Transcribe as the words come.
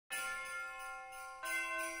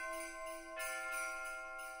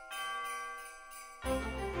Bye,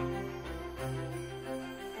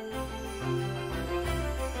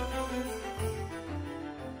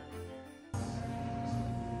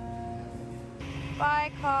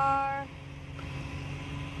 car.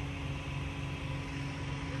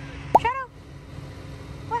 Shadow,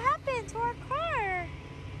 what happened to our car?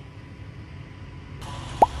 It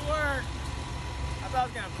worked. I thought I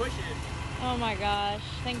was gonna push it. Oh my gosh,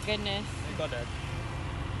 thank goodness. Thank God, Dad.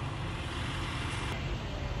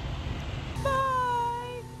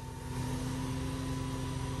 Bye.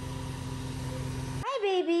 Hi,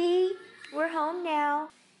 baby. We're home now.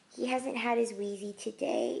 He hasn't had his wheezy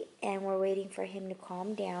today, and we're waiting for him to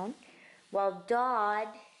calm down while Dodd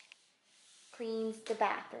cleans the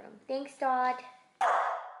bathroom. Thanks, Dodd.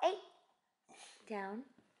 Hey, down.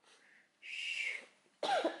 Shh.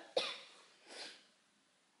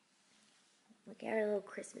 Look at our little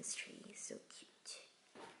Christmas tree. It's so cute.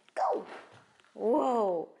 Go.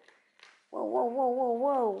 Whoa. Whoa, whoa, whoa, whoa,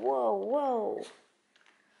 whoa, whoa, whoa.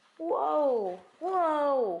 Whoa,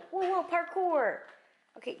 whoa, whoa, whoa, parkour.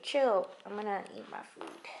 Okay, chill. I'm gonna eat my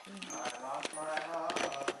food. I lost my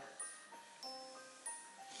heart.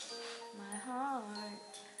 My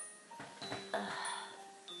heart.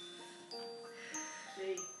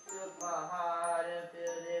 She took my heart and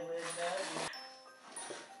filled it with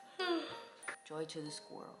nothing. Joy to the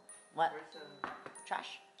squirrel. What?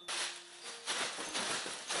 Trash?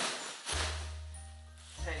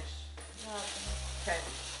 Tench.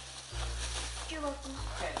 You're welcome.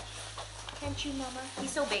 Tench. Can't you, Mama? He's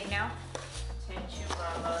so big now. Tench you,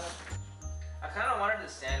 mama. I kind of wanted the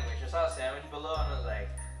sandwich. I saw a sandwich below and I was like,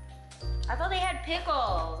 I thought they had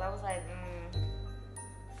pickles. I was like,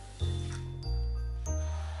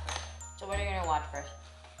 So what are you gonna watch first?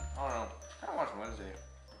 I don't know. I don't watch Wednesday.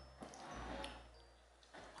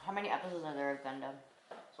 How many episodes are there of Gundam?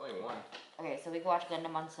 It's only one. Okay, so we can watch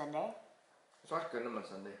Gundam on Sunday. Let's watch Gundam on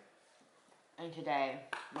Sunday. And today,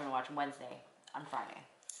 we're gonna watch Wednesday on Friday.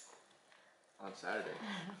 On Saturday.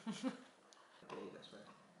 That's right.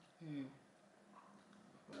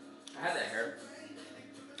 I had that hair.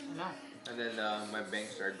 I know. And then my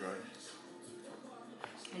bangs started growing.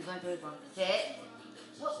 He's going through his one. Sit.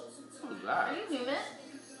 What? What was that? Are you human?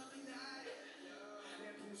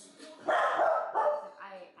 I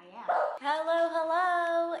am. Hello,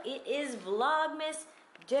 hello. It is Vlogmas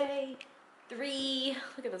day 3.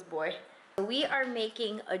 Look at this boy. We are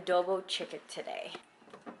making adobo chicken today.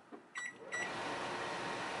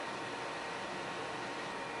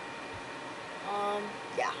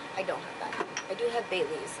 Yeah, I don't have that. I do have bay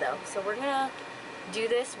leaves though. So we're gonna do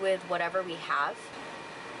this with whatever we have.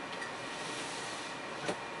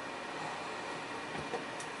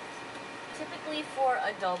 Typically for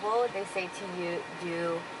adobo, they say to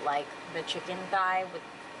do like the chicken thigh with,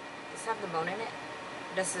 does it have the bone in it?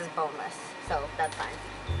 This is boneless, so that's fine.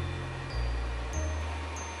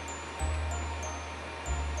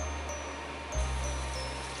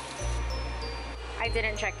 I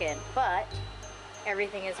didn't check in, but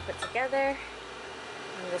everything is put together.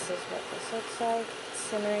 And this is what this looks like,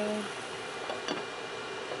 simmering.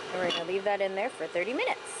 And we're gonna leave that in there for 30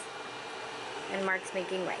 minutes. And Mark's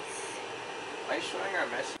making rice. Why are you showing our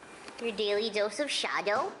mess? Your daily dose of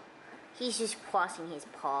shadow. He's just crossing his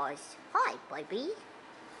paws. Hi, baby.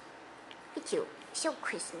 Look at you, so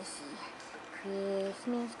Christmassy.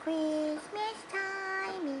 Christmas, Christmas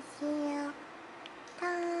time is here.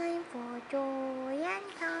 Time for joy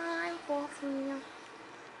and time for fear.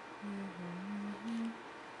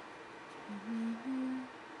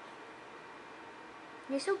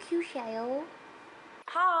 You're so cute, Shadow.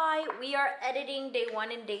 Hi, we are editing day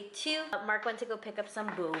 1 and day 2. Mark went to go pick up some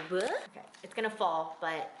boba. Okay, it's gonna fall,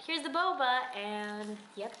 but here's the boba, and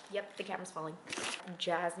yep, the camera's falling.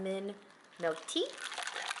 Jasmine milk tea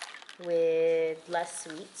with less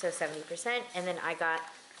sweet, so 70%, and then I got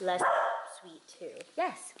less sweet too.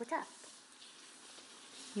 Yes, what's up?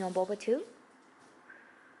 You want boba too?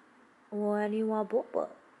 Why do you want boba?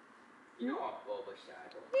 You don't want boba,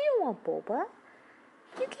 Shadow. You don't want boba.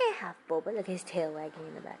 You can't have boba. Look, his tail wagging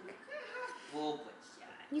in the back. Boba,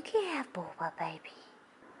 Shadow. You can't have boba, baby.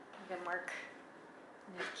 Look at Mark.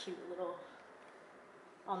 And his cute little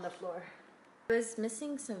on the floor. I was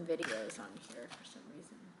missing some videos on here for some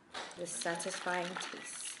reason. The satisfying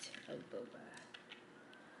taste of boba.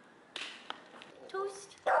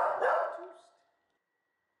 Toast.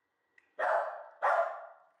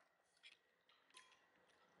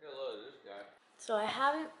 Get a load of this guy. So I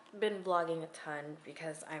haven't been vlogging a ton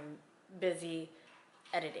because I'm busy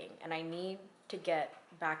editing, and I need to get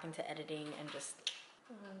back into editing and just...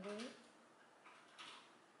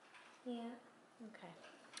 Yeah, okay.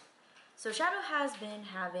 So Shadow has been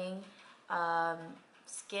having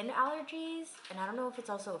skin allergies, and I don't know if it's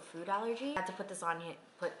also a food allergy. I had to put this on him,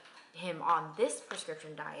 put him on this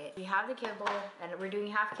prescription diet. We have the kibble, and we're doing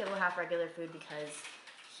half kibble, half regular food because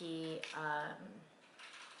he's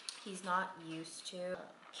not used to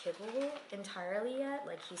kibble entirely yet.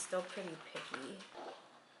 Like, he's still pretty picky.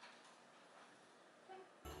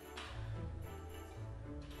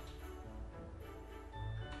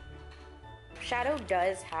 Shadow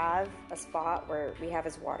does have a spot where we have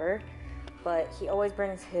his water, but he always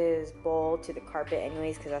brings his bowl to the carpet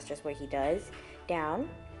anyways because that's just what he does. Down.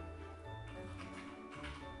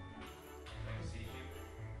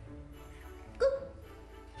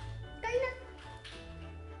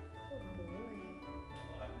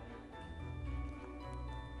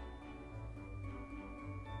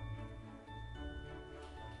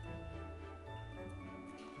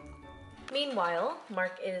 Meanwhile,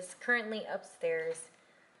 Mark is currently upstairs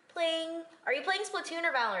playing. Are you playing Splatoon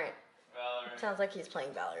or Valorant? Valorant. Sounds like he's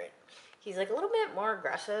playing Valorant. He's like a little bit more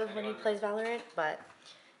aggressive when he plays Valorant, but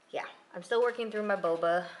yeah. I'm still working through my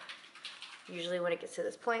boba. Usually when it gets to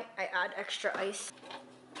this point, I add extra ice.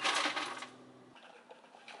 I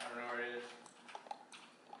don't know where it is.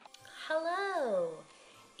 Hello.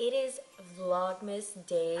 It is Vlogmas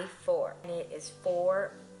day 4, and it is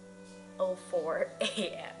 4:04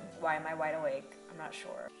 a.m. Why am I wide awake? I'm not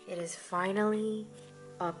sure. It is finally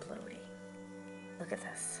uploading. Look at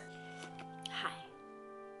this. Hi.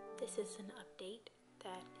 This is an update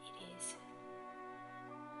that it is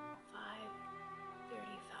 5:35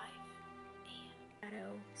 a.m.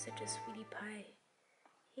 Shadow, such a sweetie pie.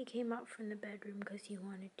 He came out from the bedroom because he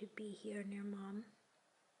wanted to be here near Mom.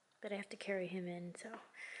 But I have to carry him in, so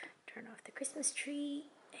turn off the Christmas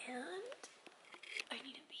tree, and I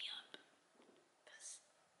need to be up because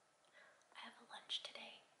I have a lunch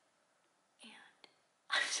today, and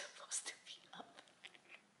I'm supposed to be up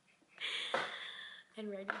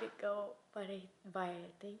and ready to go by I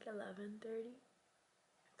think 11:30. Good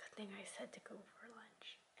thing I said to go for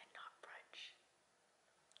lunch and not brunch.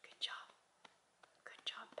 Good job. Good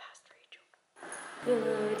job, past Rachel.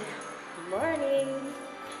 Good morning.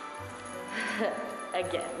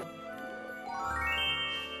 Again.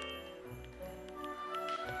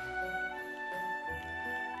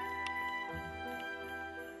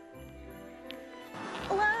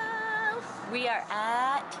 Hello! We are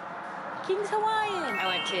at King's Hawaiian. I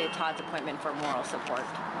went to Todd's appointment for moral support.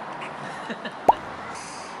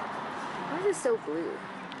 Why is it so blue?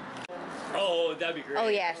 Oh, that'd be great. Oh,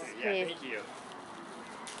 yes, Yeah, please. thank you.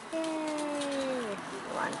 Yay!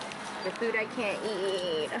 Come on. The food I can't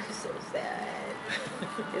eat. I'm so sad.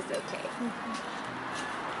 It's okay.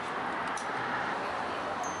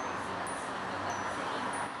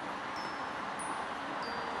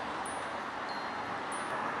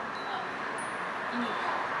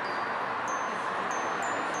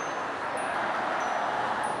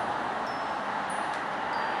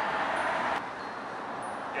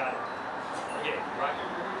 Got it. Okay, rock your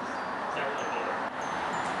words. Start like that.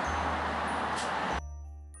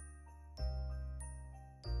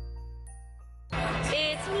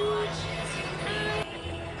 It's me.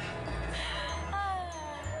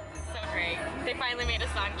 So great. They finally made a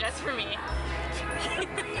song just for me.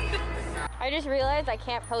 I just realized I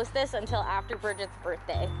can't post this until after Bridget's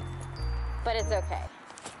birthday. But it's okay.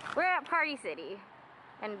 We're at Party City.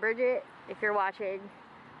 And Bridget, if you're watching,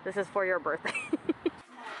 this is for your birthday.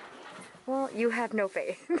 Well, you have no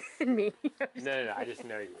faith in me. No, I just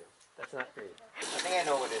know you. That's not great. I think I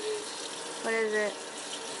know what it is. What is it?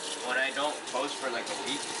 When I don't post for like a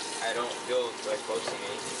week, I don't feel like posting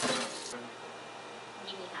anything.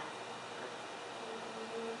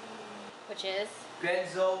 Which is?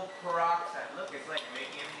 Benzo peroxide. Look, it's like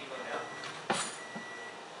making everything go down.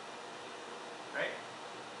 Right?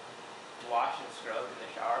 Wash and scrub in the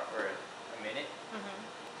shower for a minute.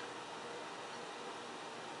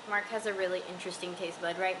 Mark has a really interesting taste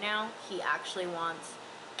bud right now. He actually wants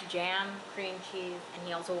jam, cream cheese, and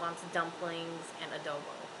he also wants dumplings and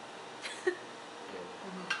adobo.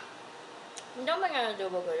 Dumpling and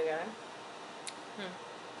adobo go together.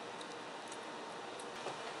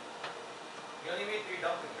 You only made 3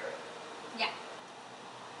 dumplings, right? Yeah.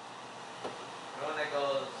 The one that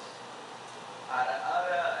goes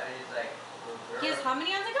ara, and he's like, He has how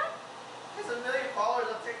many on the go? he has 1 million followers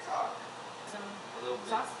on TikTok. Some A little bit,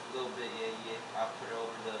 sauce? yeah. I'll put it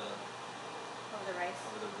over the rice.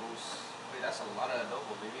 goose. Wait, that's a lot of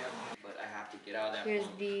adobo, baby. But I have to get out of that. Here's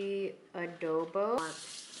phone. the adobo.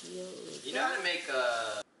 You know how to make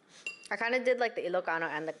a... I kind of did like the Ilocano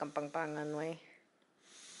and the Kampangpangan way.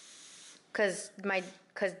 Cause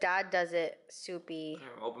Dad does it soupy.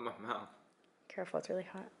 Open my mouth. Careful, it's really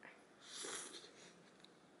hot.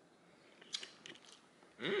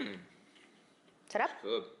 Mmm. Set up?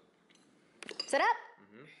 Good. Set up?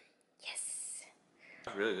 Mm-hmm. Yes.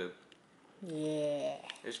 That's really good. Yeah.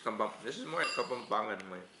 This is more like Kapampangan to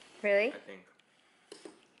me. Really? I think.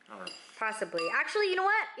 I don't know. Possibly. Actually, you know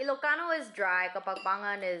what? Ilocano is dry.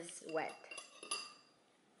 Kapampangan is wet.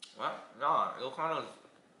 What? No, Ilocano's...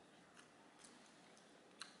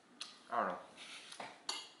 I don't know.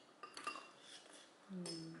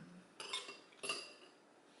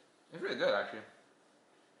 It's really good, actually.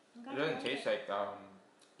 It doesn't taste like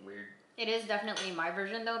weird. It is definitely my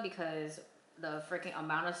version though, because the freaking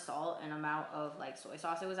amount of salt and amount of like soy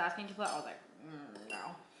sauce it was asking to put, I was like,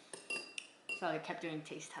 no. So I kept doing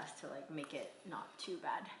taste tests to like make it not too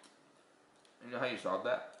bad. You know how you solve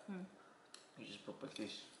that? You just put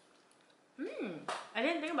patis. I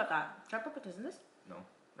didn't think about that. Should I put potatoes in this? No,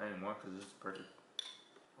 not anymore because this is perfect.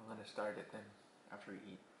 I'm gonna start it then after we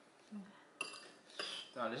eat.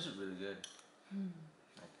 No, this is really good.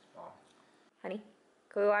 Like this ball. Honey,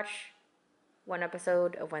 can we watch one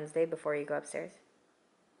episode of Wednesday before you go upstairs?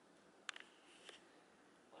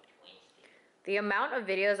 The amount of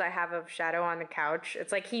videos I have of Shadow on the couch,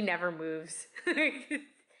 it's like he never moves. Oh my god.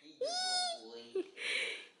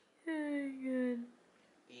 Are you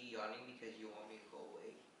yawning because you want me to go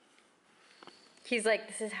away? He's like,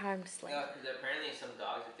 this is how I'm sleeping. Yeah, because apparently some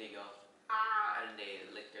dogs, if they go, ah, and they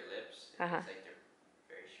lick their lips, it's like they're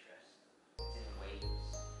very stressed. It's in waves.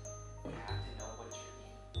 You have to know what you're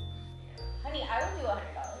in. Yeah. Honey, I would do $100.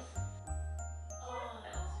 Oh,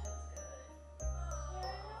 that feels good.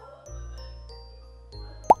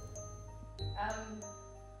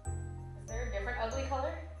 Is there a different ugly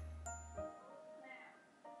color?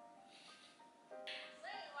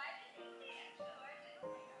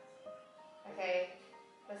 Okay,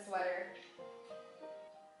 the sweater.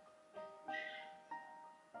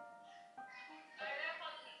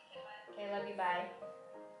 Okay, love you, bye.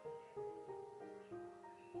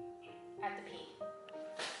 I have to pee.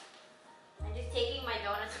 I'm just taking my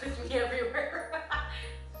donuts with me everywhere.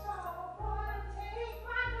 Someone take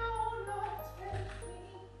my donuts with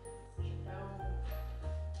me. No.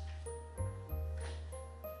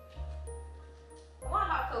 I want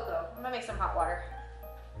hot cocoa. I'm gonna make some hot water.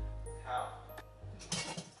 How?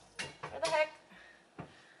 Where the heck?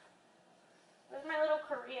 Where's my little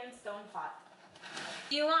Korean stone pot?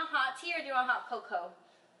 Do you want hot tea or do you want hot cocoa?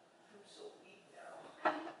 I'm so weak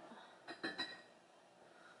now.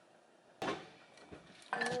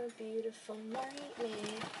 Oh, beautiful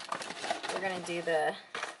nightmare. We're gonna do the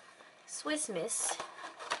Swiss Miss.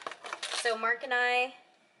 So Mark and I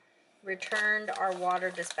returned our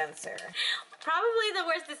water dispenser. Probably the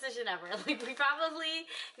worst decision ever. Like, we probably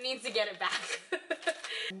need to get it back.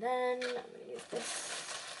 And then I'm gonna use this.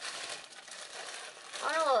 I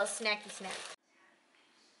want a little snacky snack.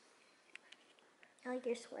 I like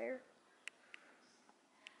your sweater.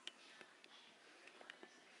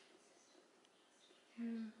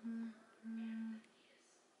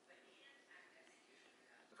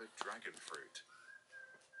 Of a dragon fruit.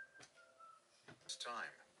 It's time.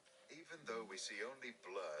 Even though we see only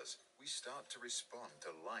blurs, we start to respond to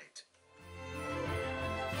light.